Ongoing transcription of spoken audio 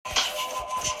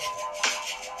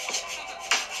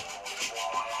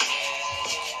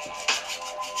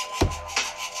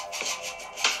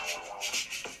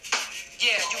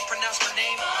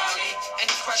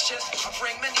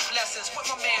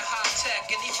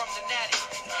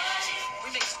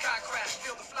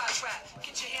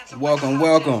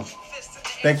Welcome.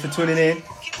 Thanks for tuning in.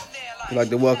 We'd like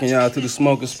to welcome y'all to the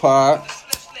Smokers Pod.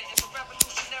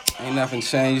 Ain't nothing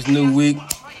changed. New week,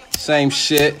 same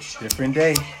shit. Different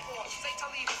day.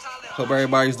 Hope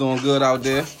everybody's doing good out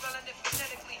there.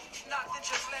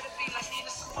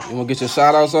 You want to get your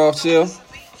shout outs off, Chill?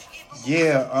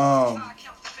 Yeah,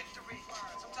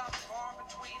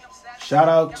 shout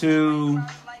out to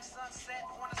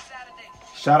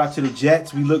the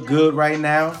Jets. We look good right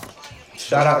now.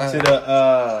 Shout out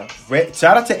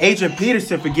to Adrian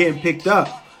Peterson for getting picked up.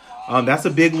 That's a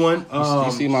big one.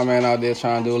 You see my man out there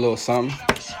trying to do a little something.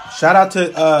 Shout out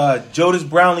to Jodis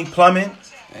Brownlee Plumbing.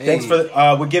 Hey. Thanks for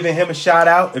we're giving him a shout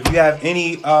out. If you have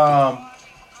any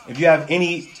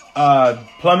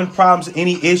plumbing problems,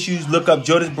 any issues, look up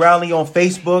Jodis Brownlee on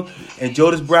Facebook and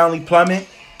Jodis Brownlee Plumbing.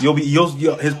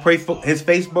 His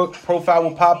Facebook profile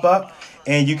will pop up,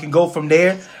 and you can go from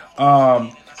there.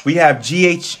 We have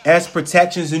GHS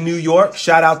Protections in New York.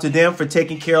 Shout out to them for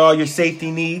taking care of all your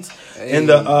safety needs in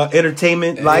the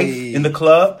entertainment life in the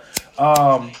club.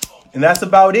 And that's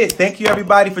about it. Thank you,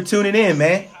 everybody, for tuning in,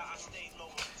 man.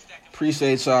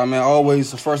 Appreciate y'all, man.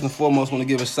 Always, first and foremost, want to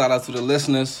give a shout out to the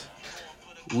listeners.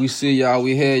 We see y'all,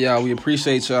 we hear y'all, we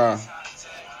appreciate y'all.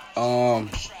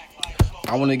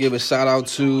 I want to give a shout out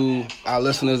to our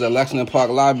listeners at Lexington Park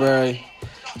Library,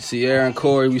 Sierra and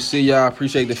Corey. We see y'all,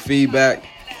 appreciate the feedback.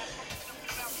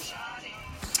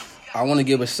 I want to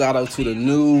give a shout out to the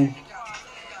new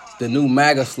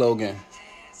MAGA slogan.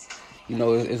 You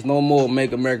know, it's no more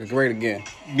 "Make America Great Again."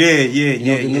 Yeah. You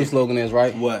know what the new slogan is,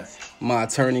 right? What? My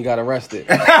attorney got arrested.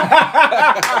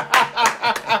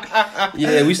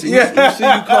 Yeah, we see you,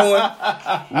 Cohen.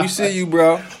 We see you,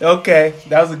 bro. Okay,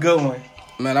 that was a good one.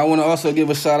 Man, I want to also give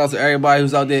a shout out to everybody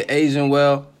who's out there aging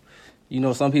well. You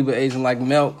know, some people aging like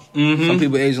milk. Mm-hmm. Some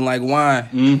people aging like wine.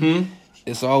 Mm-hmm.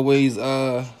 It's always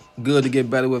good to get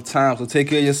better with time. So take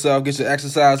care of yourself. Get your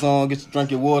exercise on.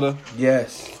 Drink your water.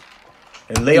 Yes.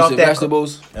 And lay off that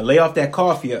vegetables. And lay off that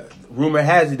coffee. Rumor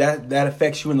has it that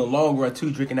affects you in the long run too.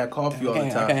 Drinking that coffee all the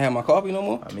time. I can't have my coffee no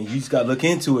more. I mean, you just gotta look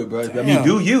into it, bro. Damn. I mean,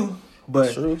 do you?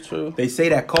 But true. They say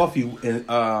that coffee and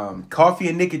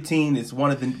nicotine is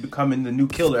becoming the new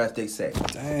killer, as they say.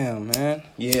 Damn, man.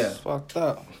 Yeah. It's fucked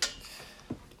up.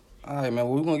 All right, man.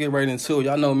 Well, we're gonna get right into it.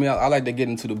 Y'all know me. I like to get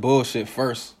into the bullshit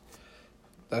first.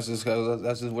 That's just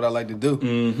what I like to do.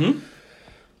 Mm-hmm.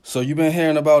 So you been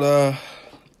hearing about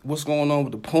what's going on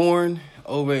with the porn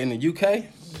over in the UK?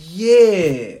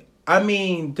 Yeah. I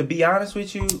mean, to be honest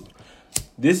with you,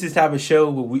 this is the type of show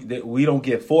where we don't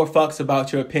give four fucks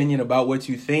about your opinion about what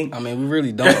you think. I mean, we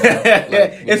really don't.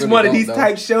 It's one of these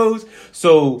type shows.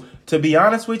 So to be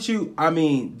honest with you, I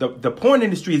mean, the porn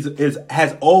industry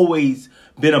has always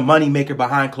been a moneymaker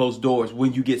behind closed doors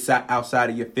when you get outside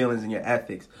of your feelings and your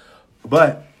ethics.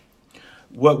 But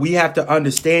what we have to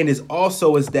understand is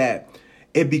that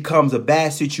it becomes a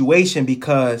bad situation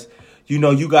because, you know,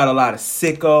 you got a lot of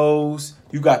sickos.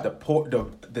 You got the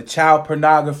child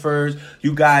pornographers.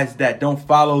 You guys that don't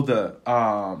follow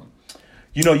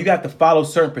you got to follow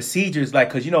certain procedures. Like,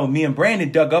 because, you know, me and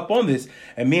Brandon dug up on this.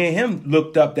 And me and him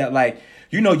looked up that, like,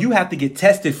 you know, you have to get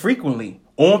tested frequently.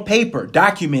 On paper,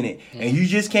 documented. Mm-hmm. And you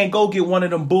just can't go get one of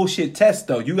them bullshit tests,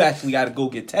 though. You actually got to go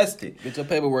get tested. Get your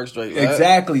paperwork straight, right?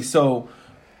 Exactly. So,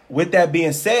 with that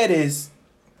being said is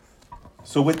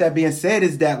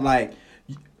that, like,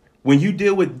 when you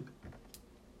deal with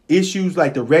issues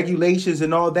like the regulations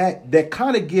and all that, that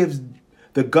kind of gives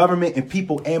the government and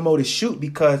people ammo to shoot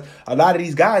because a lot of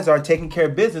these guys are taking care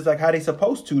of business like how they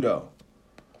supposed to, though.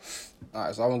 All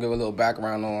right, so I'm going to give a little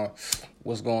background on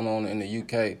what's going on in the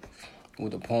UK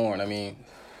with the porn. I mean,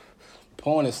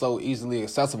 porn is so easily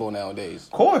accessible nowadays.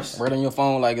 Of course. Right on your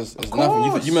phone, like it's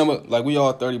nothing. You remember, like, we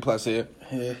all 30 plus here.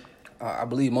 Yeah. I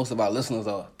believe most of our listeners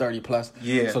are 30 plus.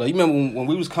 Yeah. So you remember when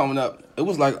we was coming up, it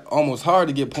was like almost hard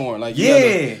to get porn. Like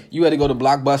you had to go to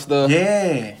Blockbuster.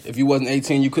 Yeah. If you wasn't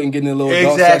 18, you couldn't get in the little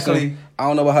adult section. I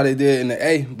don't know about how they did in the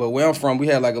A, but where I'm from, we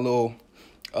had like a little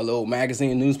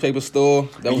magazine newspaper store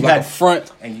that was like a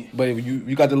front. But if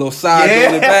you got the little side door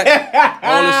in the back,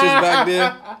 all the shit's back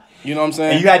there. You know what I'm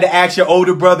saying? And you had to ask your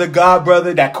older brother, god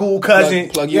brother, that cool cousin.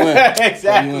 Plug you in.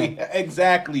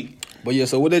 Exactly. But yeah,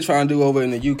 so what they're trying to do over in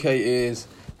the UK is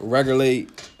regulate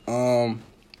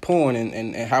porn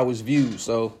and how it's viewed.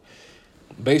 So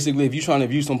basically, if you're trying to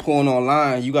view some porn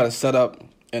online, you got to set up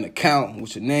an account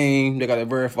with your name. They got to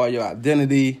verify your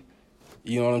identity.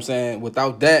 You know what I'm saying?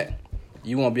 Without that,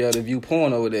 you won't be able to view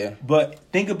porn over there. But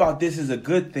think about this as a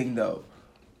good thing, though.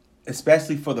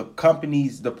 especially for the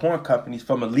companies, the porn companies,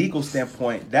 from a legal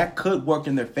standpoint, that could work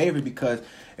in their favor because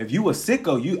if you a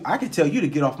sicko, I can tell you to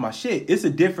get off my shit. It's a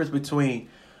difference between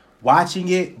watching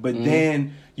it, but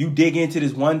then you dig into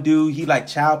this one dude, he like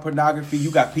child pornography.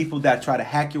 You got people that try to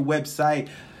hack your website.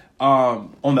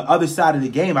 On the other side of the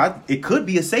game, it could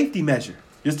be a safety measure.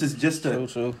 Just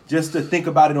to think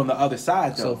about it on the other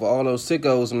side, though. So for all those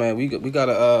sickos, man, we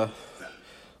gotta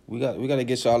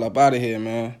get y'all up out of here,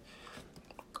 man.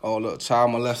 All the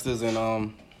child molesters and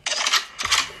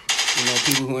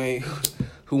people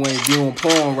who ain't viewing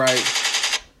porn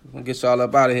right. We'll get y'all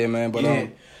up out of here, man.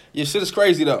 But your shit is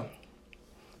crazy though.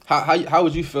 How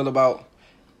would you feel about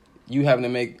you having to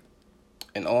make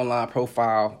an online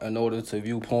profile in order to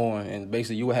view porn, and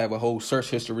basically you would have a whole search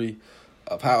history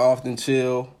of how often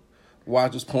Chill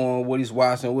watches porn, what he's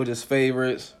watching, what his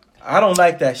favorites? I don't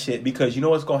like that shit because you know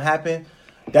what's gonna happen?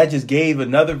 That just gave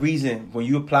another reason when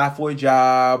you apply for a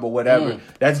job or whatever.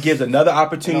 That gives another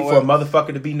opportunity for a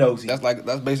motherfucker to be nosy. That's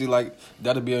basically like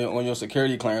that'll be on your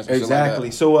security clearance. And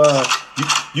exactly. Shit like that.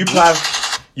 So you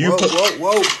apply.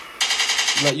 Whoa.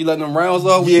 You letting them rounds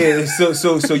off? Yeah.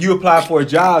 So you apply for a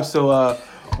job. So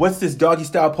what's this Doggy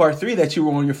Style Part 3 that you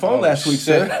were on your phone last week,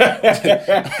 sir?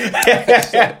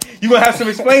 You gonna have some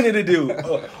explaining to do.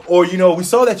 Or we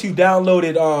saw that you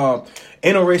downloaded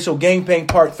Interracial Gangbang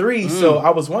Part 3. So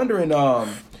I was wondering, do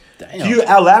you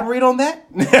elaborate on that?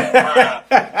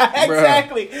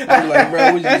 Exactly. I'm like,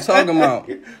 bro, what you talking about?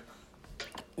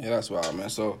 Yeah, that's wild, man.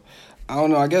 So I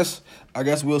don't know. I guess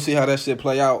we'll see how that shit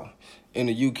play out in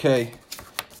the UK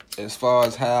as far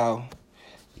as how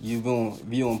you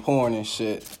viewing porn and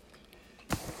shit.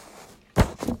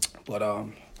 But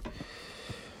on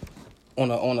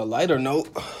a lighter note,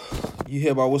 you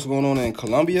hear about what's going on in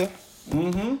Colombia?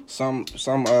 Mm-hmm. Some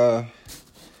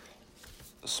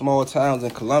small towns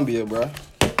in Colombia, bro.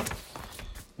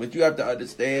 But you have to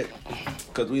understand,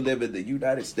 because we live in the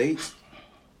United States,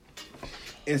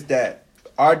 is that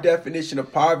our definition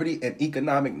of poverty and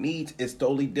economic needs is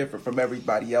totally different from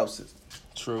everybody else's.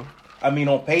 True. I mean,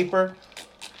 on paper,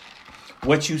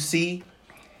 what you see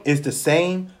is the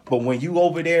same, but when you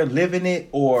over there living it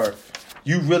or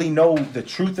you really know the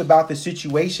truth about the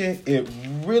situation, it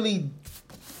really,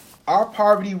 our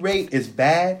poverty rate is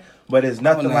bad, but it's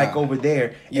nothing like over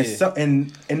there. Yeah.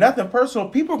 And nothing personal.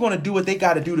 People are going to do what they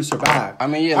got to do to survive. I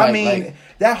mean,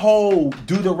 that whole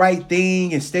do the right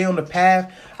thing and stay on the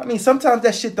path. I mean, sometimes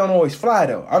that shit don't always fly,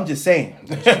 though. I'm just saying.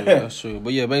 That's true.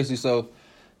 But yeah, basically, so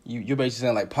you're basically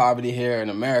saying like poverty here in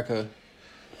America,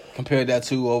 compared that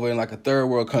to over in like a third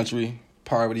world country,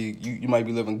 poverty, you might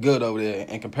be living good over there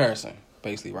in comparison,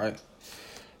 basically, right?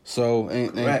 So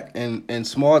in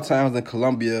small towns in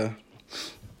Colombia,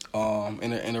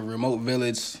 in a remote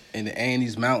village in the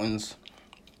Andes Mountains,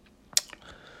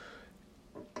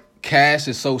 cash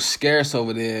is so scarce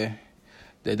over there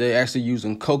that they're actually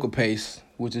using coca paste,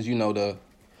 which is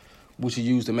which you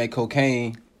use to make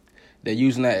cocaine. They're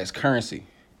using that as currency.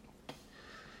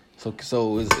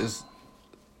 So it's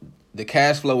the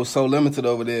cash flow is so limited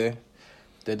over there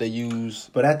that they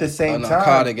use. But at the same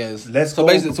narcotic time, as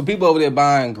so people over there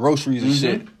buying groceries and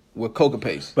shit with coca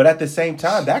paste. But at the same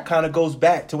time, that kind of goes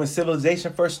back to when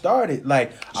civilization first started.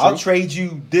 Like, true. I'll trade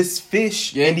you this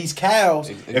fish and these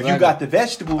cows if you got the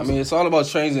vegetables. I mean, it's all about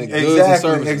changing goods and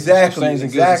services.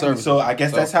 Exactly. So I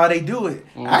guess that's how they do it.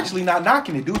 Actually, not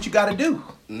knocking it. Do what you got to do.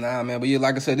 Nah, man. But yeah,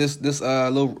 like I said, this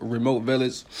little remote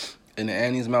village in the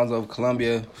Andes Mountains of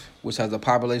Colombia, which has a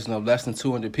population of less than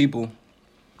 200 people,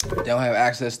 they don't have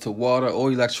access to water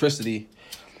or electricity,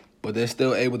 but they're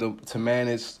still able to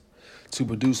manage to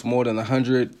produce more than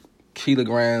 100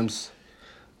 kilograms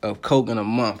of coke in a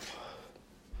month.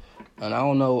 And I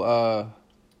don't know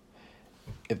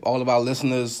if all of our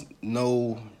listeners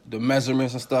know the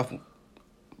measurements and stuff,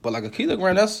 but like a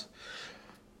kilogram, that's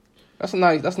a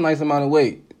nice amount of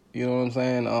weight. You know what I'm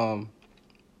saying?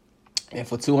 And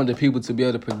for 200 people to be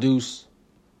able to produce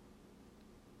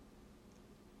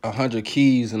 100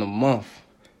 keys in a month,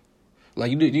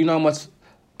 like do you know how much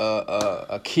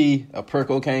a per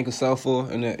cocaine could sell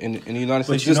for in the United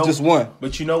States? Just one.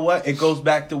 But you know what? It goes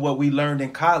back to what we learned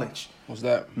in college. What's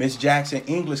that? Miss Jackson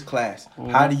English class.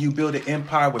 How do you build an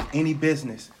empire with any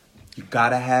business? You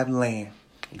gotta have land.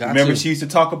 Remember she used to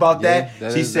talk about that?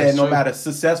 She said no matter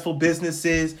successful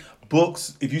businesses,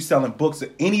 books, if you're selling books or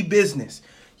any business,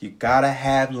 you gotta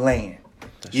have land.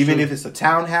 Even if it's a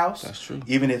townhouse, that's true.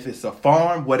 Even if it's a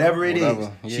farm, whatever it is.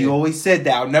 Yeah. She always said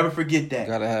that. I'll never forget that.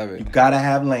 You gotta have it. You gotta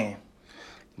have land.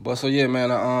 But so yeah,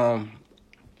 man,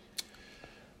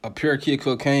 a pure key of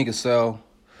cocaine could sell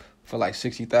for like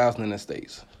 $60,000 in the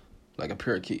States. Like a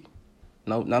pure key.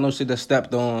 not no shit that's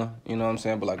stepped on, you know what I'm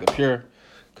saying? But like the pure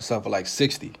could sell for like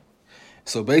 60.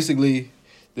 So basically,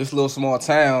 this little small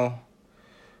town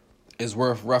is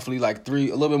worth roughly like a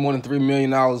little bit more than $3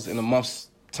 million in a month's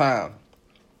time.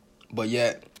 But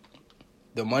yet,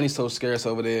 the money's so scarce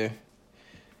over there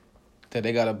that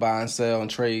they gotta buy and sell and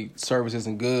trade services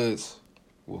and goods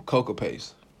with coca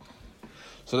paste.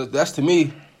 So that's to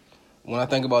me, when I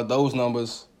think about those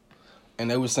numbers, and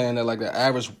they were saying that like the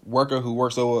average worker who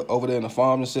works over there in the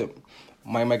farm and shit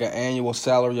might make an annual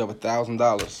salary of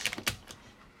 $1,000,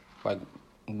 like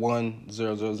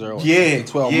 1,000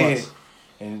 12 months,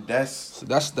 and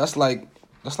that's like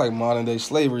modern day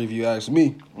slavery if you ask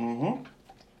me. Mm-hmm.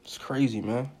 It's crazy,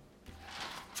 man.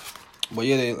 But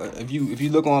yeah, if you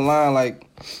look online, like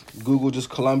Google just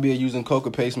Colombia using coca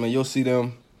paste, man, you'll see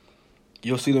them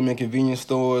in convenience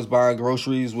stores buying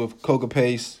groceries with coca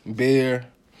paste, beer.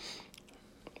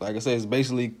 Like I said, it's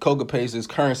basically coca paste is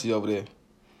currency over there.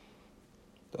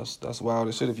 That's wild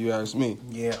as shit if you ask me.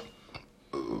 Yeah.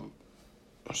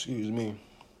 Excuse me.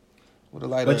 What a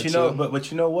light. But you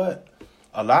know what?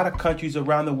 A lot of countries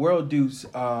around the world do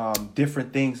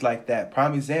different things like that.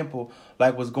 Prime example,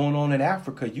 like what's going on in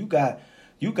Africa. You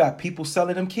got people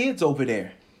selling them kids over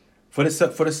there for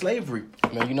the slavery.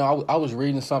 Man, you know, I was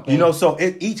reading something. You know, so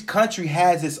each country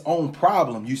has its own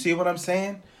problem. You see what I'm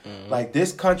saying? Mm-hmm. Like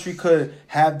this country could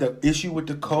have the issue with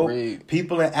the coke.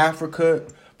 People in Africa,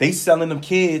 they selling them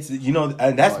kids. You know,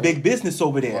 and that's big business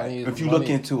over there. If you look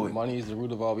into it, money is the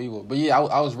root of all evil. But yeah,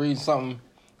 I was reading something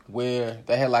where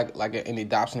they had like an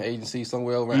adoption agency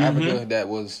somewhere over in Africa that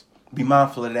was... Be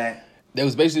mindful of that. They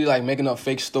was basically like making up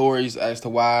fake stories as to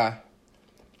why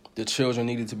the children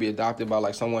needed to be adopted by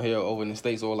like someone here over in the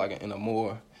States or like in a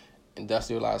more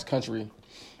industrialized country.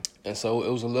 And so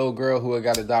it was a little girl who had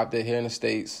got adopted here in the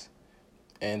States.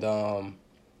 And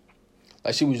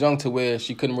like she was young to where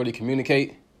she couldn't really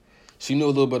communicate. She knew a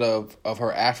little bit of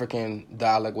her African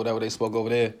dialect, whatever they spoke over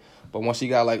there. But once she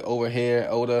got like over here,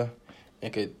 older,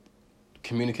 and could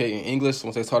communicate in English,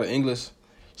 once they taught her English,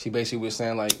 she basically was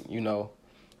saying like, you know,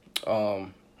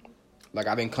 like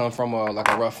I didn't come from a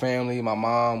rough family. My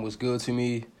mom was good to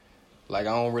me. Like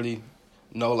I don't really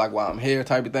know like why I'm here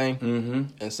type of thing. Mm-hmm.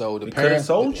 And so the parents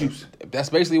sold you. That's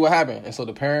basically what happened. And so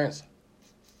the parents,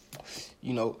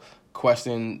 you know,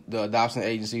 questioned the adoption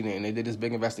agency and they did this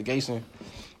big investigation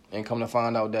and come to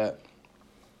find out that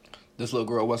this little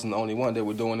girl wasn't the only one. They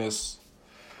were doing this,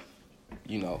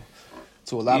 you know,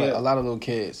 to a lot of little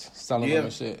kids, selling them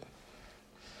and shit.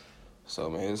 So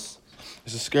man, it's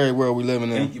a scary world we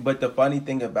living in. But the funny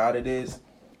thing about it is,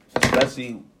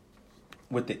 especially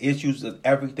with the issues of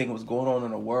everything was going on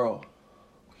in the world,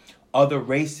 other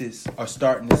races are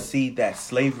starting to see that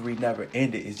slavery never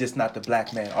ended. It's just not the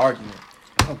black man argument.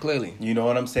 Oh, clearly. You know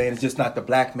what I'm saying? It's just not the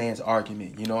black man's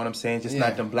argument. You know what I'm saying? It's just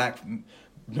not them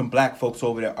black folks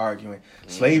over there arguing.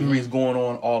 Slavery is going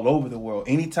on all over the world.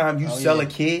 Anytime you sell a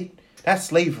kid, that's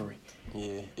slavery.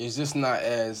 Yeah, it's just not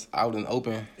as out and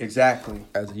open. Exactly.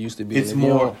 As it used to be. It's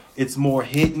more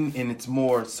hidden and it's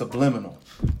more subliminal.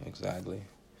 Exactly.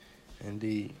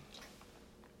 Indeed.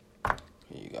 Here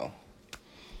you go.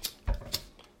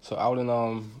 So out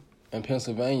in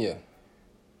Pennsylvania,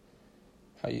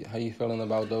 how you feeling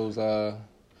about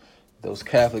those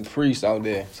Catholic priests out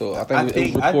there? So I think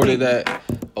it was reported that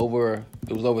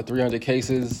it was over 300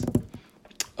 cases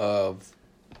of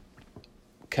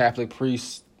Catholic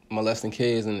priests molesting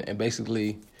kids and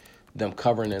basically them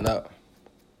covering it up.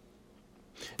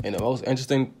 And the most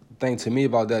interesting thing to me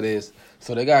about that is,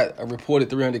 so they got a reported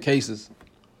 300 cases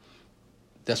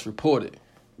that's reported.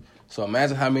 So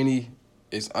imagine how many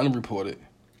is unreported.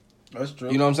 That's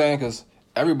true. You know what I'm saying? Because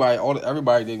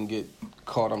everybody didn't get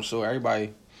caught, I'm sure.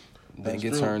 Everybody didn't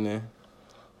get turned in.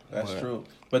 That's true.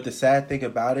 But the sad thing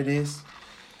about it is,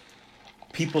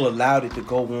 people allowed it to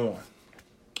go on.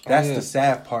 That's the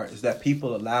sad part, is that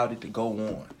people allowed it to go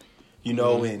on. You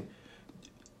know, and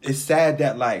it's sad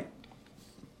that, like,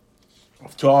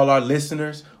 to all our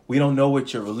listeners, we don't know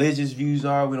what your religious views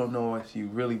are. We don't know if you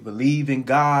really believe in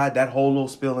God, that whole little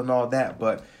spill and all that.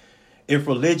 But if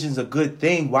religion's a good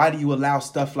thing, why do you allow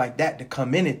stuff like that to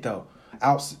come in it, though?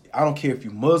 I don't care if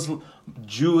you're Muslim,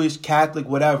 Jewish, Catholic,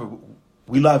 whatever.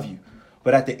 We love you.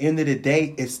 But at the end of the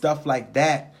day, it's stuff like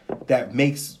that that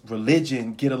makes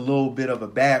religion get a little bit of a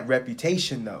bad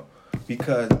reputation, though,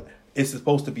 because it's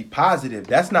supposed to be positive.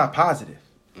 That's not positive.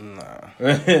 Nah.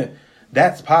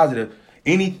 That's positive.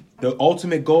 The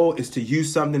ultimate goal is to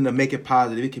use something to make it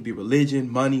positive. It could be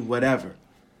religion, money, whatever.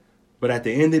 But at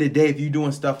the end of the day, if you're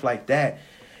doing stuff like that,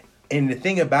 and the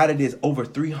thing about it is over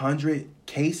 300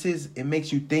 cases, it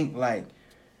makes you think, like,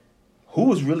 who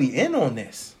was really in on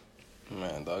this?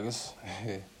 Man, dog, it's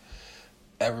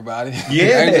everybody.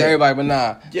 Yeah. Everybody, but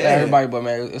nah. Yeah. Everybody, but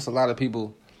man, it's a lot of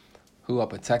people who are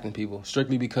protecting people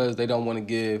strictly because they don't want to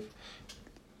give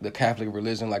the Catholic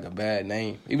religion like a bad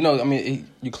name. Even though, I mean,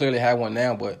 you clearly have one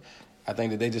now, but I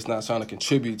think that they just not trying to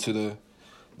contribute to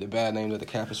the bad name that the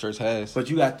Catholic Church has. But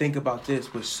you got to think about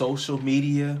this with social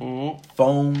media,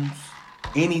 phones,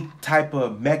 any type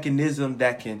of mechanism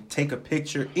that can take a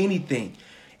picture, anything.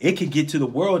 It can get to the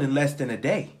world in less than a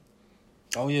day.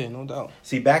 Oh, yeah, no doubt.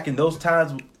 See, back in those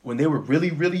times when they were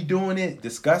really, really doing it,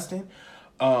 disgusting,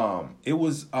 it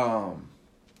was,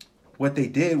 what they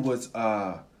did was,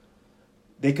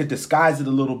 they could disguise it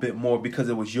a little bit more because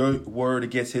it was your word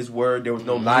against his word. There was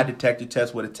no lie detector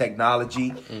test with a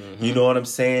technology. You know what I'm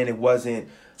saying? It wasn't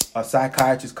a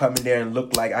psychiatrist coming there and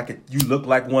look like you look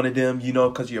like one of them, you know,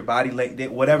 because your body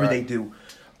whatever they do.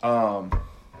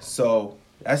 So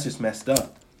that's just messed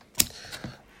up.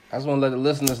 I just want to let the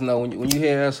listeners know when you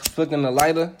hear us flicking the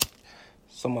lighter,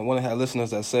 one of our listeners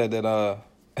that said that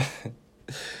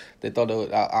they thought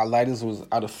that our lighters was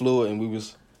out of fluid and we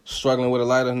was struggling with a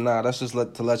lighter. Nah, that's just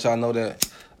to let y'all know that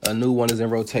a new one is in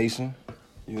rotation,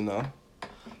 you know.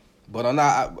 But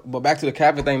but back to the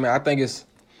Catholic thing, man. I think it's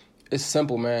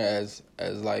simple, man,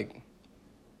 as like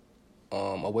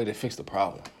a way to fix the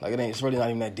problem. Like it's really not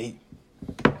even that deep.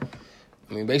 I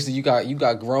mean, basically, you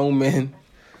got grown men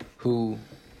who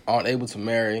aren't able to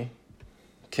marry,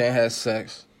 can't have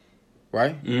sex,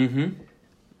 right? Mm-hmm.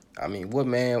 I mean, what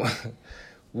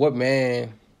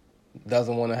man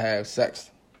doesn't want to have sex?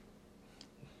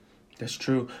 That's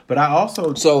true. But I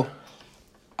also... So,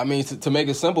 I mean, to make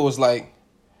it simple, it's like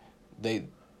they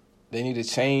need to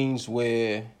change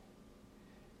where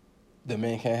the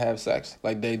men can't have sex.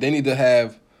 Like, they need to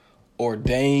have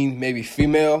ordained, maybe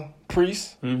female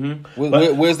priests.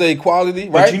 Mm-hmm. Where's the equality,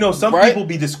 right? But, you know, some people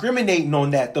be discriminating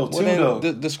on that, though, too, though.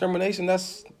 Discrimination,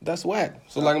 that's whack.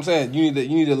 So, like I'm saying, you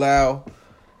need to allow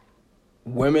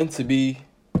women to be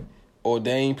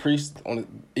ordained priests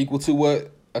equal to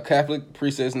what a Catholic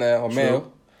priest is now, a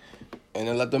male, and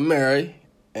then let them marry,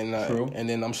 and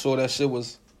then I'm sure that shit would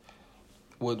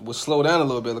slow down a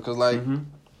little bit because, like,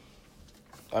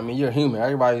 I mean, you're human.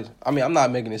 Everybody. I mean, I'm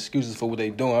not making excuses for what they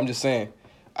doing. I'm just saying,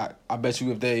 I bet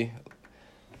you if they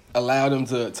allow them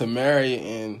to marry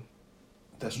and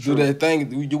do their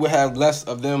thing, you would have less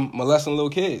of them molesting little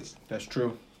kids. That's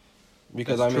true.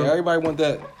 Because everybody want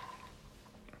that,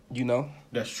 you know.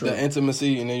 That's true. The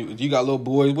intimacy, and then you got little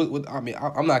boys. I mean,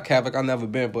 I'm not Catholic. I've never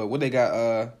been, but what they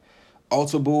got,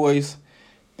 altar boys,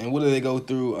 and what do they go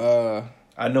through?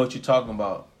 I know what you're talking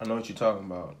about.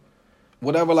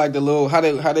 Whatever, like the little how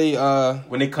they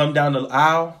when they come down the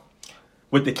aisle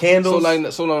with the candles.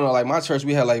 Like my church,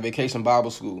 we had like Vacation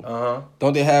Bible School.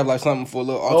 Don't they have like something for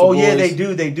little altar boys? Oh yeah, they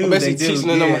do. Basically teaching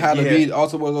them how to be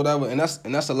altar boys or whatever, and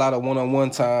that's a lot of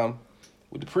one-on-one time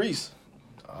with the priest.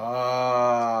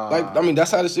 Like, I mean, that's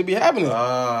how this should be happening. You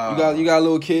got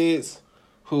little kids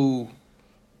who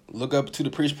look up to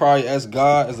the priest probably as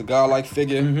God, as a godlike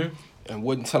figure, and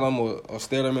wouldn't tell them or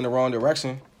steer them in the wrong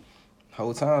direction. The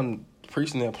whole time, the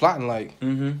priest and they're plotting like.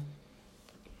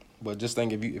 But just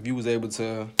think if you was able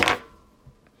to,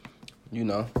 you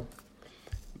know,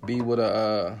 be with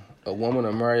a woman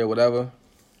or marry or whatever.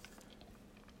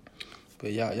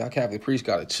 But y'all Catholic priests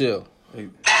gotta chill.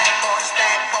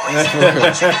 y'all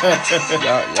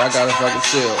gotta fucking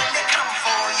chill.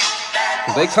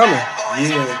 Cause they coming.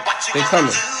 Yeah. They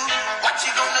coming.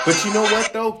 But you know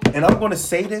what though? And I'm gonna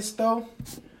say this though.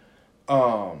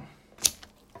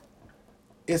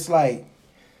 It's like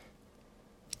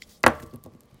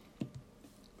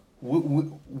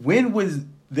when was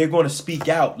they gonna speak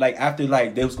out? Like after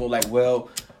like they was gonna like,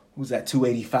 well, who's that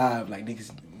 285? Like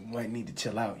niggas might need to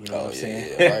chill out. You know what I'm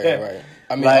saying? Yeah, right.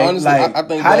 I mean, honestly, I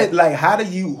think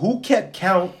who kept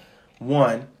count?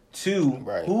 1, 2.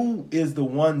 Right. Who is the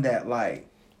one that like?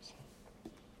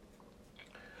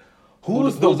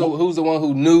 Who's the one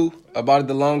who knew about it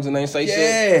the longest and ain't say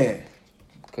shit?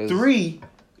 Yeah. 3,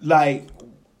 like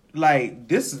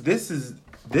this is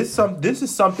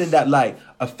something that like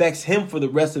affects him for the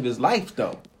rest of his life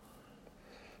though.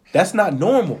 That's not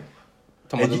normal.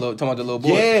 Talking about the little boy.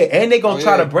 Yeah, and they gonna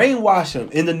try to brainwash him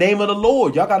in the name of the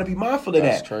Lord. Y'all gotta be mindful of that.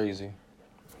 That's crazy.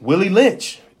 Willie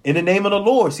Lynch in the name of the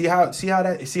Lord. See how I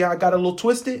got a little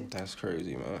twisted? That's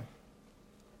crazy, man.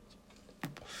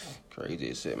 Crazy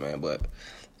as shit, man. But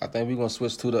I think we're gonna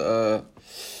switch to the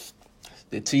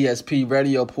TSP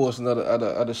radio portion of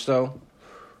the show.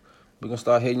 We're gonna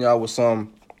start hitting y'all with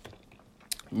some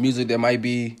music that might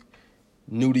be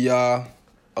new to y'all,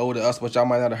 old to us, but y'all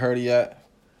might not have heard it yet.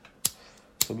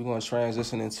 So we're gonna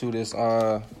transition into this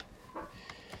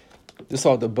This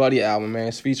off the Buddy album, man.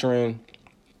 It's featuring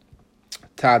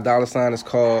Ty Dolla $ign. It's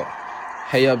called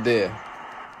Hey Up There.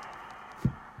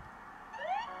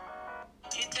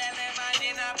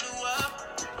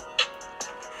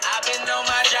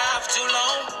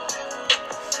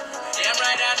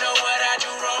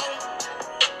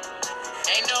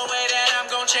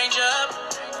 Change up.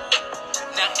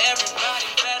 Now everybody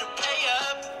better pay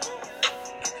up.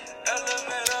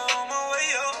 Elevator on my way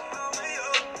up.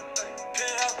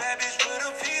 Pay up, bad bitch, put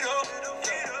her feet up.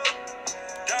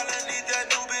 Dollar need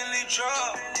that new Bentley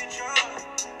truck.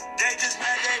 They just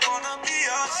mad they wanna be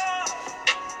us.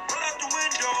 Roll out the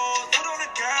window, put on the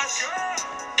gas.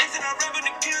 Mixing our rap in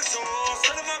the gear, so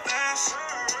selling my pass.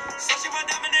 Slashing my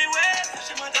diamond, they wet.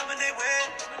 Slashing my diamond, they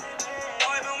wet.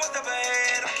 Oh, even what's the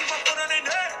bed? I keep my foot on their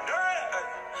neck.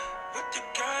 With the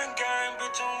gang,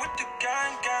 bitch, I'm with the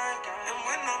gang. And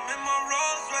when I'm in my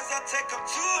Rolls Royce, I take up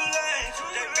 2 lanes.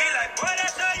 They be like, boy,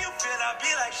 that's how you feel. I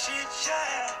be like, shit,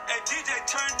 yeah. Hey, DJ,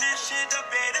 turn this shit up,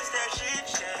 babe, that's that shit,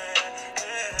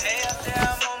 yeah. Hey, up there,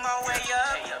 I'm on my way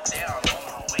up. Hey, up there, I'm on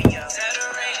my way up. Tell the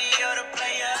radio to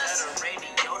play us. Tell the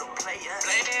radio to play us.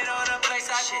 Blame it on the place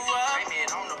I grew up. Blame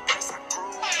it on the place I grew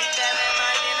up. Keep that in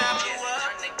mind, then I blew up.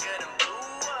 Turn the good and blew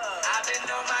up. I've been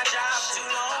on my job too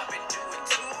long. I've been doing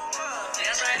too much.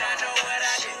 Damn right, I know what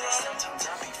I do wrong. Sometimes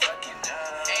I be fucking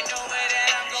up. Ain't no way that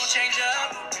I'm gon' change up.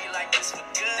 I'm gon' be like this for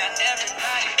good. Now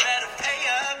everybody better pay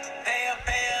up. Pay up,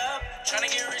 pay up. Tryna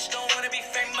get rich, don't wanna be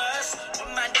famous. With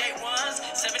my day ones,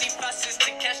 75 cents to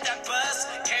catch that bus.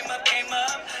 Came up.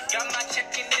 Got my check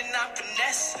and then I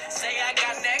finesse. Say I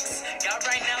got next. Got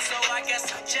right now, so I guess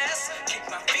I just kick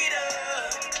my feet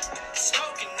up.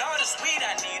 Smoking all this weed,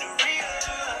 I need a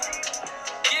re-up.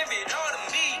 Give it all to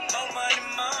me, more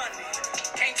money.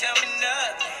 Can't tell me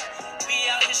nothing.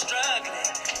 We out here struggling.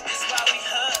 This why we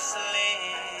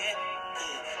hustling.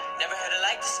 Never heard it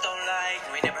like this, don't lie.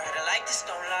 We never heard it like this,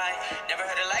 don't lie. Never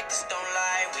heard it like this, don't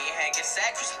lie. We ain't hanging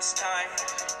at Christmas time.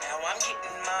 Now I'm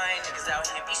getting mine. Niggas out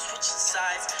here be switching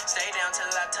sides. Stay down till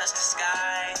I touch the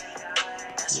sky.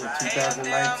 That's right. Hey, up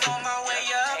there, I'm on my way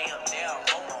up. Hey, up there, I'm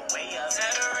on my way up.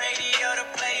 Tell the radio to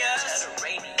play us. Tell the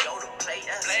radio to play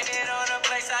us. Blame it on the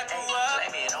place I grew up.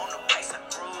 Blame it on the place I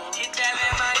grew up. Get that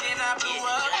in mind, then I blew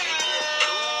up.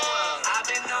 I've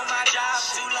been on my job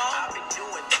too long. I've been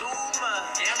doing too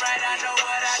much. Damn right, I know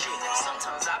what I do wrong.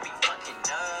 Sometimes I be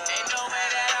fucking up. Ain't no way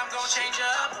that I'm gon' change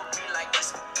up. I'm gon' be like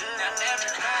this for good. Now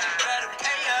everybody better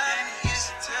pay up. Used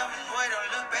to tell me, boy,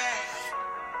 don't look back.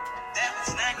 That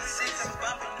was 96, I'm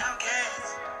bumping on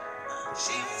gas.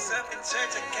 She was up in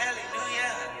church in Cali, New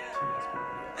York.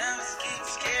 Now it's getting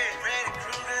scared, ready to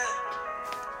crew up.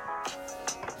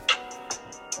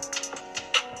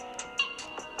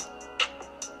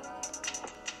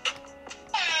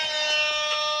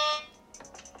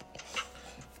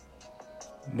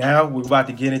 Now we're about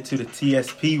to get into the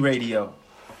TSP radio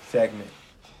segment.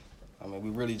 I mean,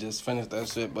 we really just finished that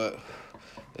shit, but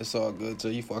it's all good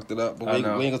till you fucked it up. But we ain't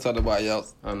gonna tell nobody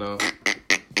else. I know.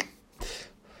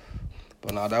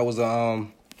 But no, that was off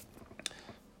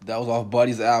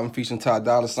Buddy's album featuring Ty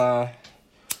Dolla $ign.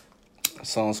 The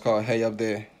song's called Hey Up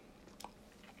There.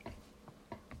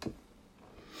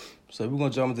 So we're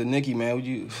gonna jump into Nicki, man. What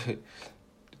you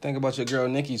think about your girl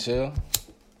Nicki, chill?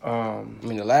 I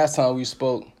mean, the last time we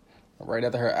spoke, right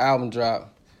after her album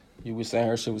dropped, you were saying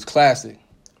her shit was classic.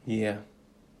 Yeah.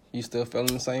 You still feeling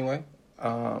the same way?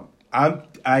 I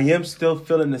am still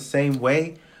feeling the same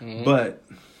way, but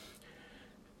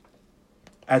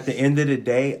at the end of the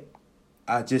day,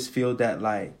 I just feel that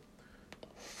like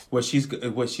what she's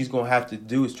gonna have to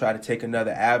do is try to take another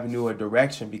avenue or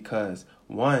direction because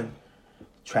one,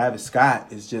 Travis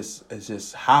Scott is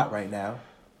just hot right now,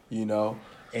 you know,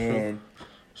 and.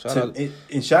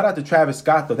 Shout out to Travis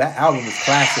Scott though. That album is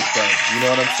classic though. You know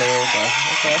what I'm saying?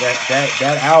 Okay.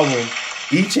 That album,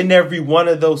 each and every one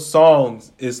of those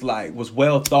songs was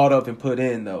well thought of and put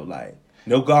in though. Like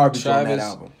no garbage on that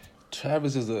album.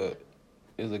 Travis is a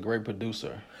great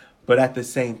producer. But at the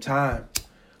same time,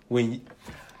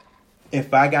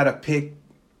 if I gotta pick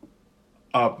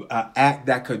a act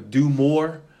that could do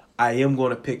more, I am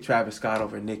gonna pick Travis Scott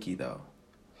over Nicki though.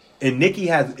 And Nicki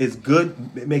is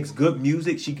good, makes good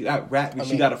music. She got rap,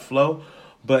 she got a flow,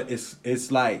 but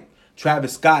it's like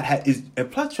Travis Scott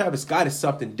and plus Travis Scott is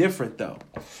something different though.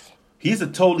 He's a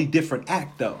totally different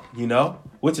act though, you know,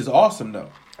 which is awesome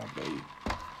though. I believe.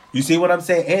 You see what I'm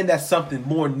saying? And that's something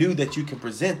more new that you can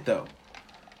present though.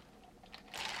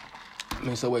 I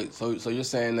mean, so wait, so you're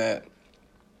saying that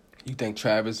you think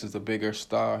Travis is a bigger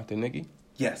star than Nicki?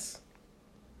 Yes.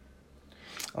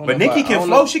 But Nicki can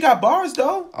flow. She got bars,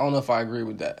 though. I don't know if I agree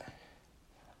with that.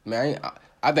 Man,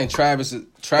 I think Travis And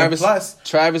plus,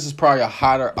 Travis is probably a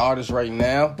hotter artist right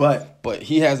now, but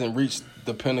he hasn't reached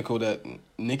the pinnacle that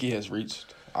Nicki has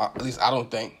reached. At least I don't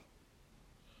think.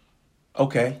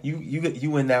 okay,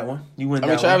 you win that one. You win. I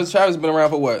that mean, one. Travis been around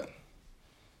for what?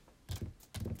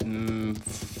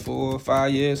 4 or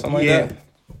 5 years, something like that.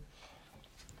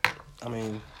 I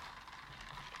mean,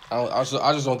 I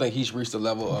just don't think he's reached the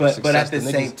level of success. But at the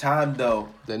same time, though,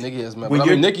 that Nicki has met. when But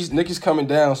I mean, you're- Nicki's coming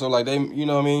down, so like they, you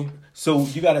know what I mean? so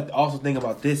you got to also think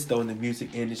about this though in the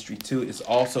music industry too. It's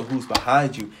also who's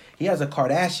behind you. He has a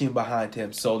Kardashian behind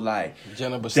him, so like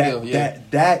Jenna, but still, yeah.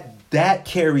 that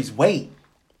carries weight.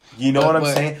 You know what I'm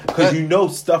saying? Because you know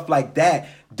stuff like that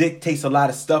dictates a lot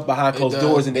of stuff behind closed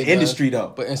doors in the industry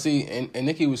though. But and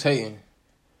Nicki was hating.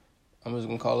 I'm just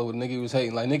gonna call it what Nicki was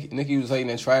hating. Like Nicki was hating,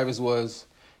 and Travis was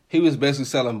basically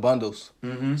selling bundles.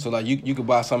 Mm-hmm. So like you could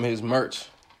buy some of his merch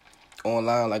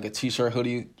online, like a t-shirt,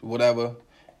 hoodie, whatever,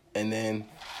 and then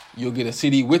you'll get a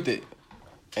CD with it,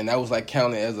 and that was like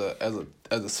counted as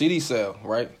a CD sale,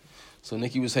 right? So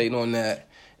Nicki was hating on that,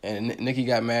 and Nicki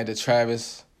got mad that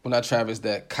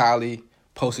that Kylie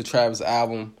posted Travis'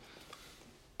 album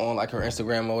on like her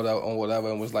Instagram or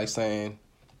whatever, and was like saying,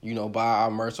 you know, buy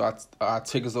our merch, our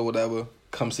tickets or whatever,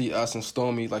 come see us and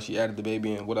Stormy, like she added the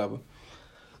baby in, whatever.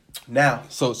 Now,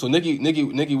 so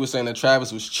Nicki was saying that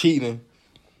Travis was cheating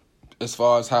as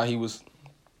far as how he was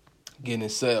getting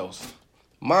his sales.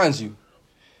 Mind you,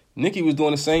 Nicki was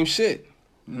doing the same shit.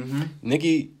 Mm-hmm.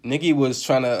 Nicki was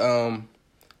trying to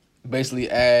basically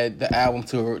add the album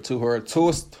to her tour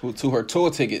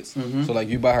tickets. Mm-hmm. So like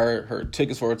you buy her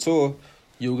tickets for her tour,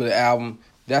 you'll get an album.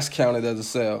 That's counted as a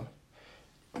sale,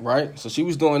 right? So she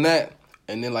was doing that,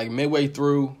 and then like midway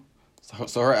through,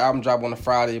 so her album dropped on a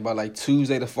Friday. By like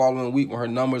Tuesday the following week, when her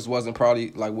numbers wasn't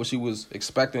probably like what she was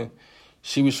expecting,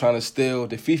 she was trying to steal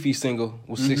the Fifi single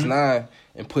with 6ix9ine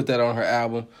and put that on her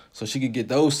album so she could get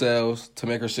those sales to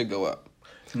make her shit go up.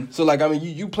 Mm-hmm. So like I mean,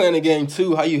 you playing the game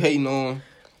too. How you hating on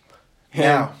him?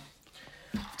 Now,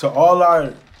 to all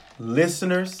our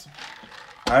listeners,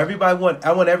 I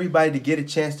want everybody to get a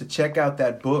chance to check out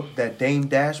that book that Dame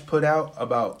Dash put out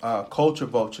about culture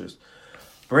vultures.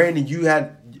 Brandon, you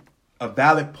had a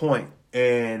valid point,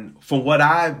 and from what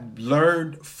I've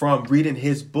learned from reading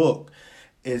his book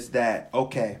is that,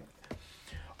 okay,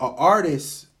 an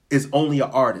artist is only an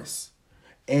artist,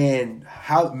 and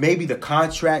how maybe the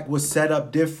contract was set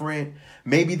up different.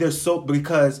 Maybe there's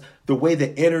because the way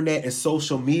the internet and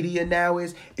social media now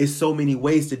is so many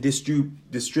ways to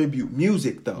distribute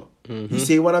music though. Mm-hmm. You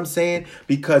see what I'm saying?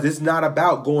 Because it's not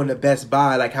about going to Best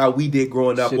Buy like how we did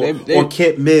growing up, or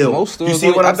Kent Mill. You see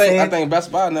what I'm saying? I think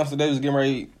Best Buy now today was getting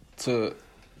ready to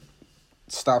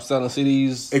stop selling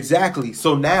CDs. Exactly.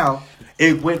 So now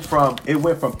it went from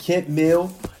Kent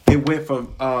Mill, it went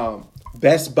from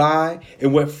Best Buy, it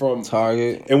went from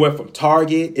Target. It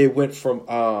went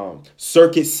from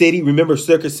Circuit City. Remember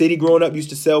Circuit City growing up used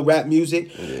to sell rap music?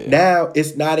 Yeah. Now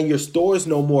it's not in your stores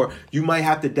no more. You might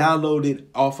have to download it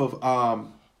off of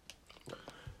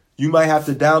you might have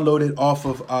to download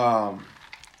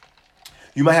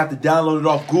it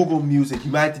off Google Music.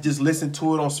 You might have to just listen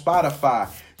to it on Spotify.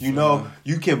 You know,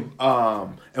 you can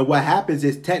and what happens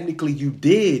is technically you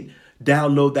did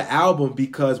download the album,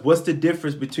 because what's the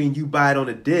difference between you buy it on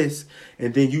a disc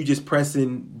and then you just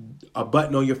pressing a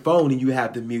button on your phone and you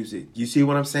have the music? You see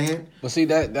what I'm saying? But see,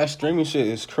 that streaming shit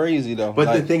is crazy though.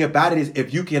 But the thing about it is,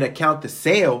 if you can account the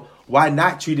sale, why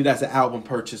not treat it as an album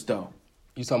purchase though?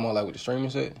 You talking about like with the streaming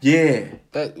shit? Yeah.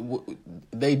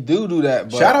 They do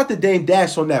that. But shout out to Dame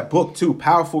Dash on that book too.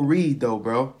 Powerful read though,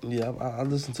 bro. Yeah, I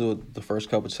listened to the first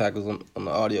couple chapters on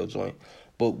the audio joint.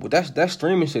 But that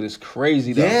streaming shit is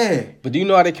crazy though. Yeah. But do you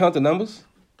know how they count the numbers?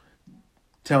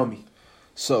 Tell me.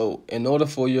 So in order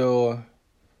for a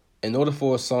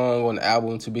song or an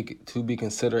album to be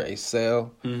considered a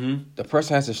sale, the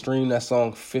person has to stream that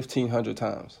song 1,500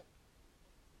 times.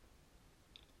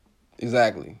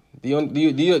 Exactly. Do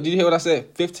you hear what I said?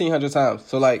 1,500 times.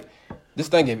 So like,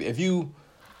 just think if you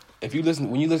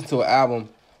listen, when you listen to an album,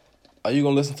 are you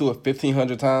gonna listen to it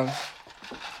 1,500 times?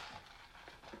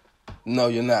 No,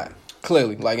 you're not.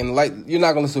 Clearly, you're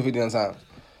not gonna listen to it 1,500 times.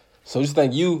 So just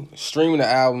think, you streaming the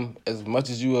album as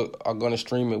much as you are gonna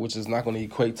stream it, which is not gonna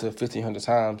equate to 1,500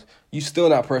 times. You still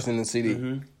not purchasing the CD.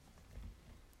 Mm-hmm.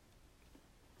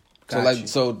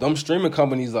 So them streaming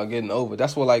companies are getting over.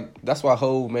 That's why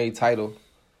Hov made Tidal,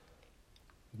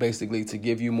 basically to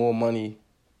give you more money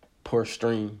per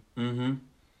stream. Mm-hmm.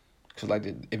 Cause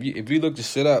if you look this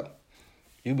shit up,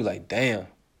 you'll be like, damn.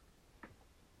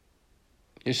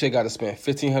 Your shit got to spend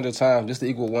 1,500 times just to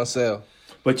equal one sale.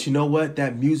 But you know what?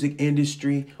 That music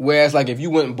industry. Whereas, like, if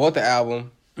you went and bought the album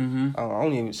Mm-hmm. I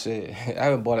don't even shit. I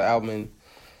haven't bought an album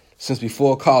since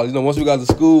before college. You know, once we got to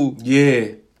school.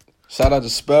 Yeah. Shout out to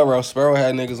Sparrow. Sparrow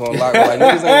had niggas on lock. Like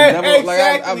niggas ain't never Exactly.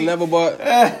 like I've never bought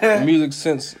music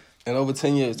since in over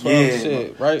 10 years, 12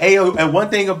 shit, right? Hey, and one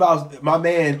thing about my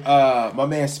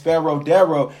man Sparrow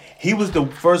Darrow, he was the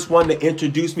first one to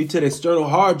introduce me to the external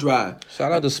hard drive.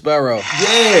 Shout out to Sparrow.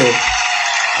 Yeah.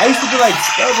 I used to be like,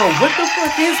 Sparrow, what the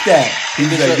fuck is that? He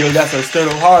was like, yo, that's an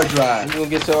external hard drive. You gonna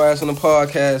get your ass on the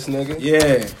podcast, nigga.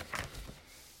 Yeah.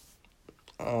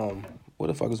 Where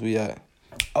the fuck is we at?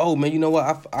 Oh man, you know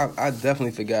what? I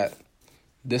definitely forgot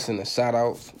this in the shout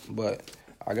outs, but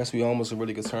I guess we almost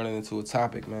really could turn it into a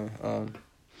topic, man.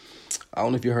 I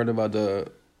don't know if you heard about the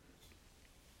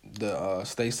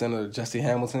state senator Jesse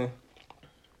Hamilton.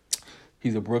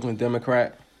 He's a Brooklyn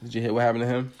Democrat. Did you hear what happened to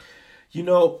him? You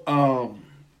know,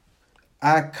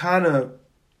 I kind of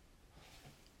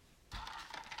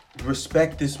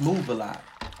respect this move a lot.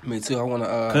 Me too. I want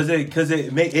to because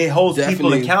it holds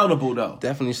people accountable though.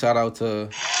 Definitely shout out to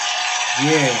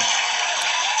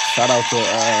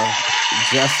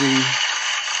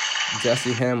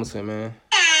Jesse Hamilton, man.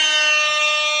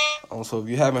 So if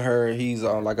you haven't heard, he's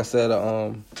like I said,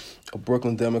 a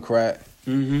Brooklyn Democrat.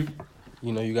 Mm-hmm.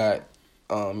 You know, you got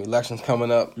elections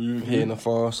coming up here in the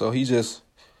fall, so he just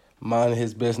minding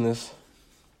his business.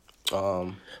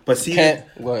 But see,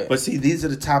 these are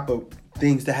the type of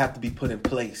things that have to be put in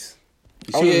place.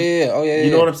 Oh yeah.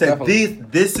 You know what I'm saying? Definitely.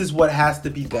 This is what has to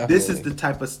be. Definitely. This is the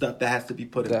type of stuff that has to be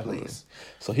put in place.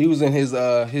 So he was in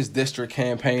his district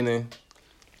campaigning,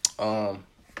 you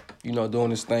know,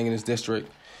 doing his thing in his district,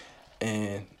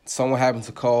 and someone happened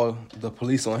to call the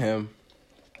police on him,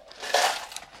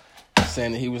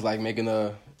 saying that he was like making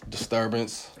a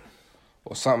disturbance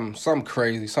or something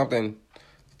crazy, something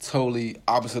totally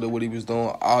opposite of what he was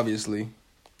doing, obviously.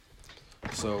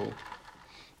 So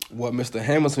what Mr.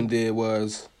 Hamilton did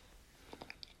was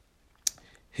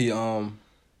he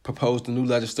proposed a new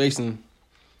legislation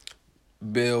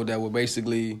bill that would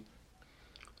basically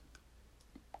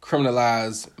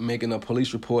criminalize making a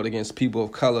police report against people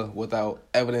of color without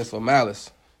evidence or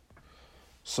malice.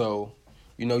 So,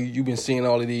 you know, you've been seeing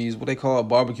all of these, what they call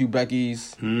barbecue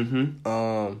Beckies.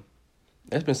 Mm-hmm.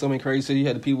 There's been so many crazy shit. You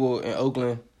had the people in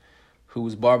Oakland who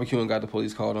was barbecuing, got the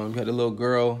police called on. You had a little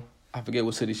girl, I forget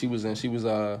what city she was in. She was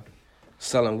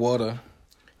selling water.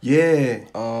 Yeah.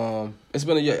 It's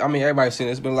been everybody's seen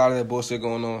it. It's been a lot of that bullshit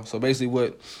going on. So basically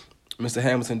what Mr.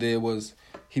 Hamilton did was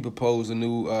he proposed a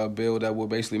new bill that would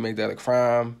basically make that a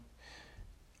crime,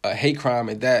 a hate crime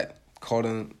at that,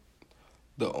 calling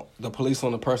the police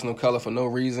on a person of color for no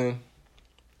reason.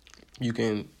 You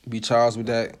can be charged with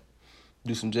that,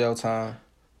 do some jail time.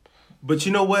 But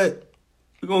you know what?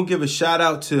 We're going to give a shout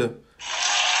out to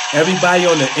everybody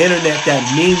on the internet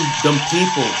that mean them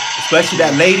people, especially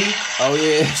that lady. Oh,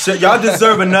 yeah. So y'all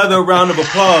deserve another round of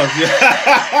applause.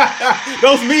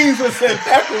 Those memes were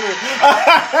spectacular.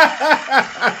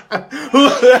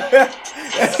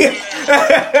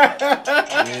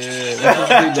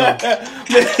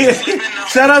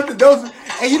 Shout out to those.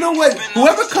 And you know what?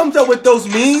 Whoever comes up with those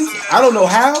memes, I don't know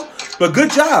how, but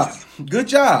good job. Good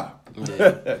job.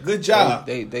 Yeah. Good job.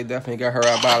 They definitely got her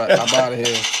up out of here.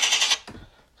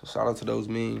 So shout out to those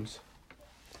memes.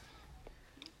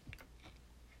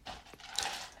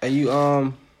 Hey, you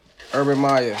Urban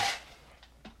Meyer.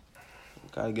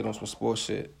 Gotta get on some sports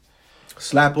shit.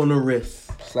 Slap on the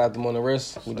wrist. Slapped him on the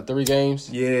wrist with the 3 games.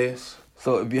 Yes.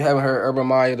 So if you haven't heard, Urban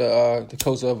Meyer, the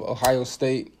coach of Ohio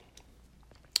State,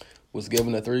 was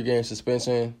given a 3-game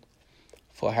suspension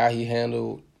for how he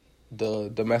handled the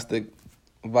domestic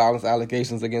violence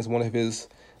allegations against one of his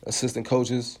assistant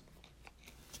coaches.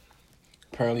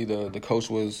 Apparently the coach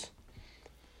was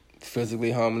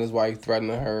physically harming his wife,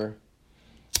 threatening her,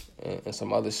 and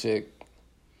some other shit.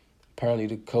 Apparently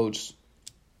the coach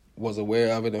was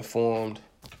aware of it, informed.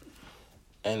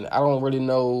 And I don't really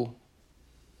know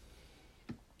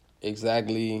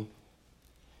exactly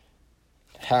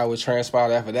how it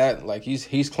transpired after that. Like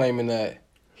he's claiming that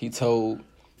he told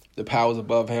the powers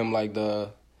above him, like the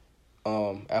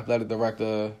athletic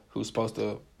director who's supposed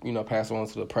to, you know, pass it on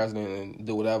to the president and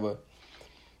do whatever.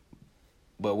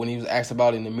 But when he was asked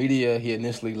about it in the media, he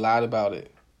initially lied about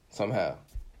it somehow.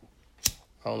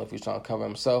 I don't know if he was trying to cover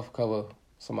himself, cover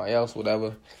somebody else,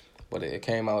 whatever. But it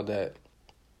came out that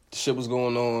shit was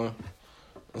going on.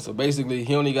 And so basically,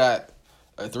 he only got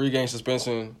a 3-game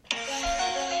suspension.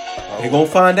 They're going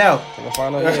to find out. They're going to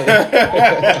find out,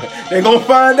 yeah. They're going to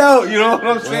find out, you know what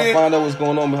I'm saying? They're going to find out what's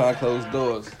going on behind closed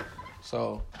doors.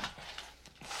 So,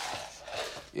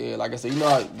 yeah, like I said, you know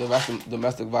how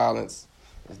domestic violence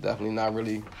is definitely not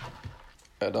really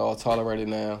at all tolerated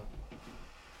now.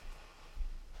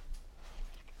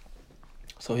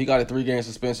 So he got a 3-game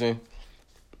suspension.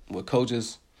 With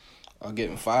coaches are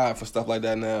getting fired for stuff like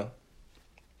that now.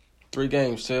 3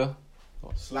 games, chill.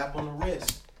 Slap on the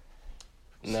wrist.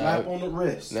 Now, Slap on the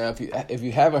wrist. Now, if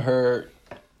you haven't heard,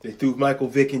 they threw Michael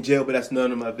Vick in jail, but that's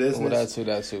none of my business. Well,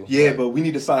 that too. Yeah, right. But we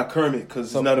need to find Kermit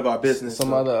because it's none of our business.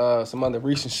 Some other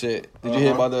recent shit. Did you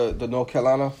hear about the North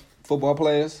Carolina football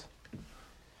players?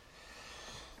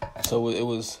 So it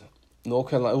was North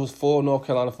Carolina. It was 4 North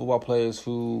Carolina football players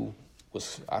who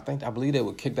I believe they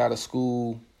were kicked out of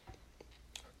school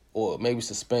or maybe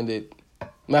suspended.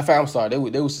 Matter of fact, I'm sorry,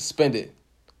 they were suspended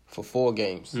for 4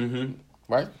 games. Mm-hmm.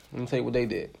 Right? Let me tell you what they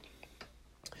did.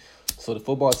 So the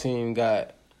football team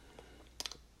got,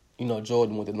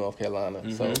 Jordan went to North Carolina.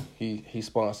 Mm-hmm. So he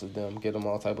sponsors them, get them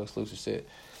all type of exclusive shit.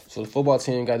 So the football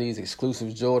team got these exclusive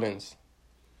Jordans,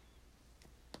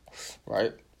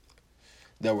 right?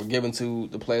 That were given to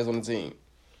the players on the team.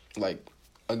 Like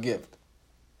a gift.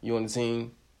 You on the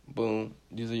team, boom,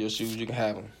 these are your shoes, you can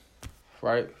have them.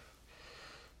 Right?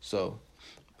 So,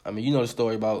 you know the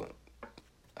story about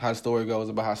how the story goes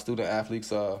about how student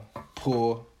athletes are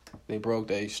poor, they broke,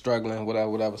 they struggling,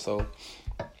 whatever. So,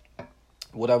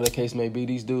 whatever the case may be,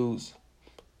 these dudes,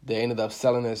 they ended up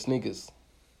selling their sneakers.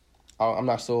 I'm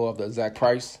not sure of the exact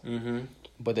price,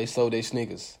 but they sold their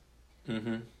sneakers.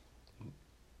 Mm-hmm.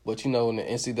 But in the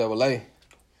NCAA,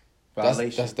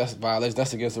 violation. That's violation.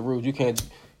 That's against the rules. You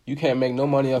can't make no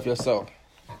money off yourself.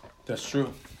 That's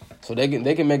true. So they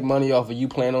can make money off of you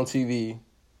playing on TV.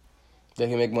 They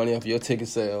can make money off of your ticket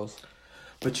sales.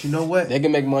 But you know what? They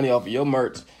can make money off of your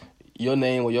merch, your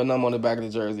name or your number on the back of the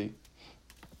jersey.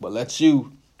 But let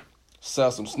you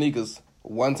sell some sneakers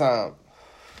one time,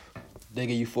 they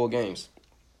give you 4 games.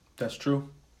 That's true.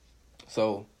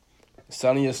 So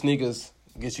selling your sneakers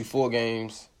gets you 4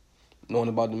 games. Knowing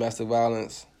about domestic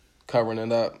violence, covering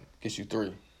it up, gets you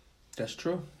 3. That's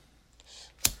true.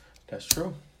 That's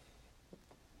true.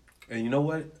 And you know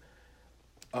what?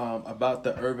 About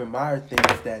the Urban Meyer thing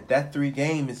is that 3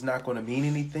 game is not going to mean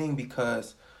anything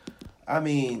because,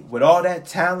 with all that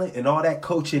talent and all that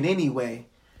coaching anyway,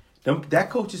 that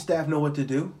coaching staff know what to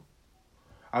do.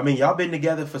 Y'all been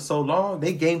together for so long.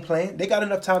 They game plan. They got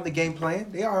enough time to game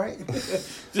plan. They all right.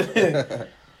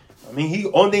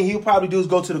 Only thing he'll probably do is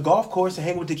go to the golf course and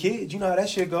hang with the kids. You know how that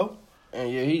shit go.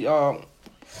 And yeah,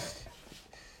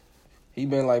 he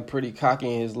been like pretty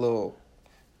cocky in his little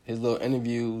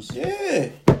interviews. Yeah.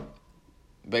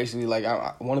 Basically, like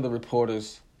one of the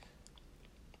reporters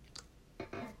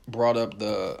brought up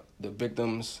the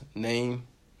victim's name.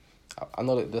 I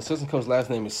know that the assistant coach's last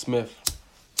name is Smith,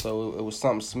 so it was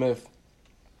something Smith.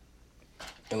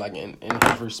 And like in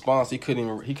his response, he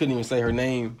couldn't even say her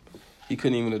name. He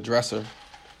couldn't even address her.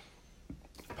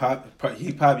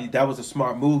 That was a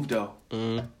smart move though.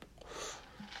 Mm-hmm.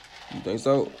 You think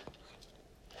so?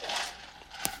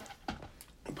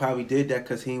 He probably did that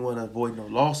because he didn't want to avoid no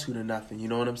lawsuit or nothing. You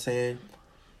know what I'm saying?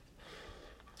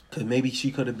 Because maybe she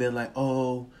could have been like,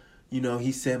 oh,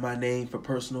 he said my name for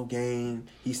personal gain.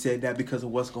 He said that because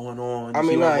of what's going on.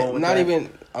 Not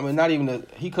even.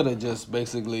 He could have just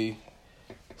basically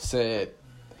said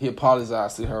he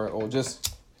apologized to her or just,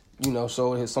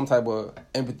 showed some type of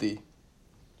empathy.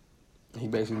 He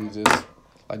basically just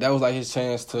that was like his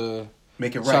chance to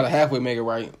make it right. Try to halfway make it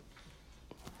right,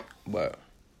 but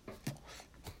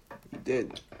he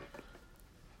did.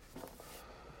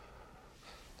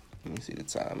 Let me see the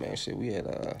time, man. Shit, we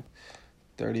had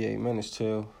 38 minutes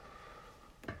till.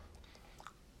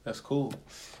 That's cool.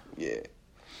 Yeah.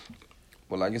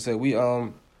 Well, like I said, we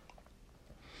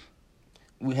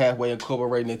halfway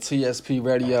incorporating the TSP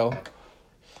radio.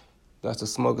 That's the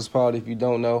Smokers Party. If you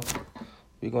don't know,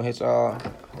 we gonna hit y'all.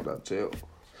 Hold up, chill.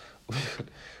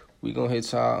 We gonna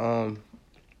hit y'all.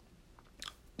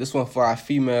 This one for our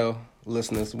female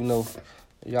listeners. We know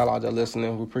y'all out there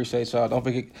listening. We appreciate y'all. Don't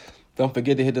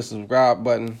forget to hit the subscribe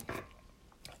button.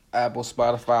 Apple,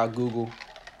 Spotify, Google.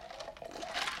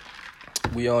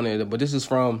 We on it. But this is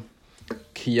from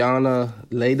Kiana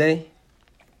Lede.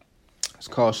 It's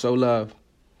called Show Love.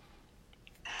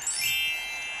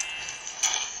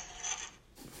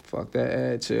 Fuck that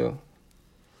ad, chill.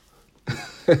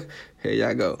 Here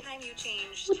y'all go.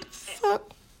 What the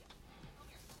fuck?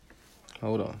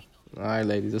 Hold on. All right,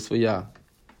 ladies, this for y'all.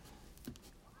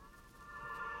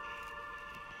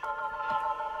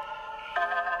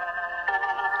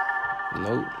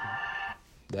 Nope.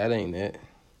 That ain't it.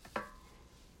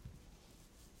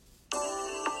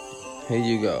 Here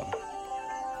you go.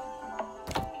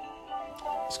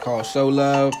 It's called Show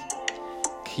Love.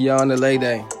 Kiana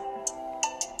Lede.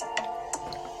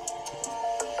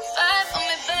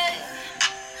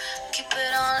 Keep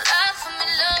it on live for me,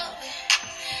 love it.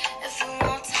 If you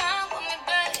want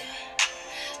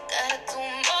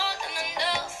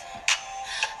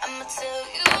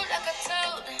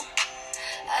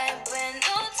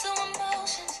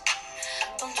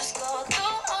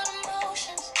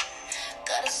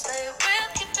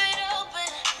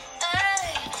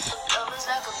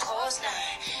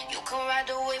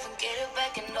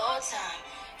time.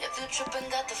 If you trippin',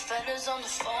 got the fellas on the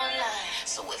phone line.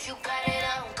 So if you got it,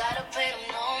 I don't gotta pay them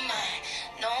no mind,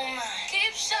 no mind.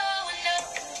 Keep showing up,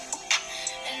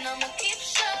 and I'ma keep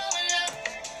showing up.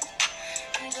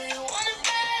 And do you want it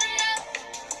bad enough?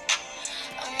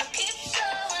 I'ma keep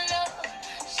showing up,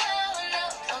 showing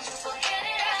up. Don't you forget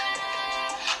it, I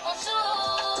want you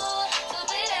to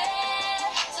be there,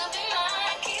 to be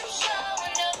mine. Keep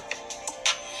showing up,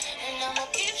 and I'ma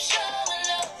keep showing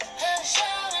up,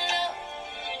 showing up.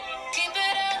 Keep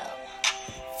it up,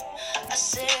 I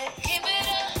said keep it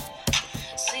up.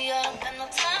 See, I don't got no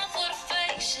time for the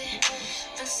fake shit.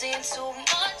 Been seeing too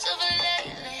much of it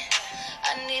lately.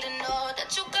 I need to know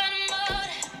that you got a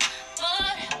motive,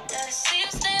 motive. Gotta see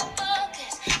you stay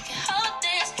focused. Can't hold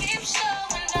this, keep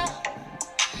showing up.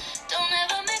 Don't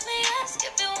ever make me ask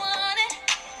if you want it,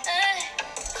 eh.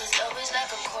 Cause love is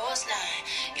like a coastline.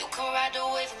 You can ride the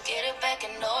wave and get it back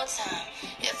in no time.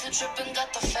 If you trippin',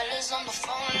 got the fellas on the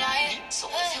phone line. So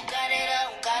if you got it,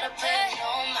 I don't gotta pay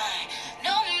no mind,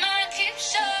 no mind. Keep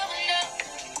showing up,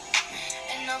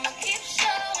 and I'ma keep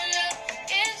showing up.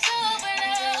 Keep showing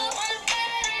up, want it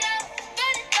bad enough,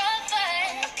 but it don't fight.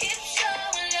 I'ma keep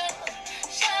showing up,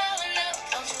 showing up.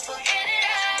 Don't you forget it,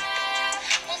 I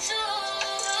want you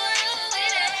to be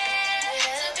there,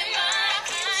 to be mine.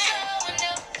 Keep showing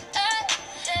up,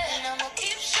 and I'ma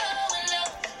keep showing up,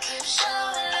 keep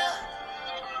showing up.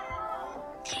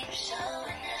 Keep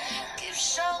showing up, keep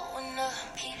showing up,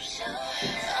 keep showing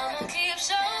up. I'ma keep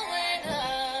showing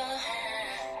up.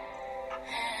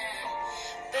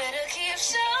 Better keep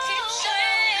showing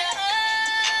up.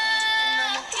 And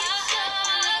I'ma keep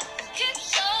showing up, keep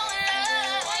showing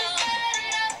up. Want it bad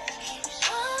enough, keep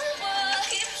showing up,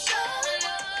 keep showing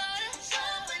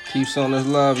up. Keep showing us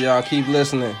love, y'all. Keep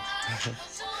listening.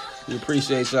 We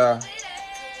appreciate y'all.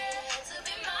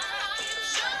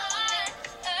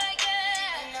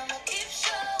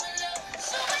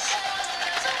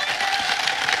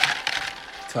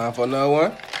 Time for another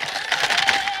one.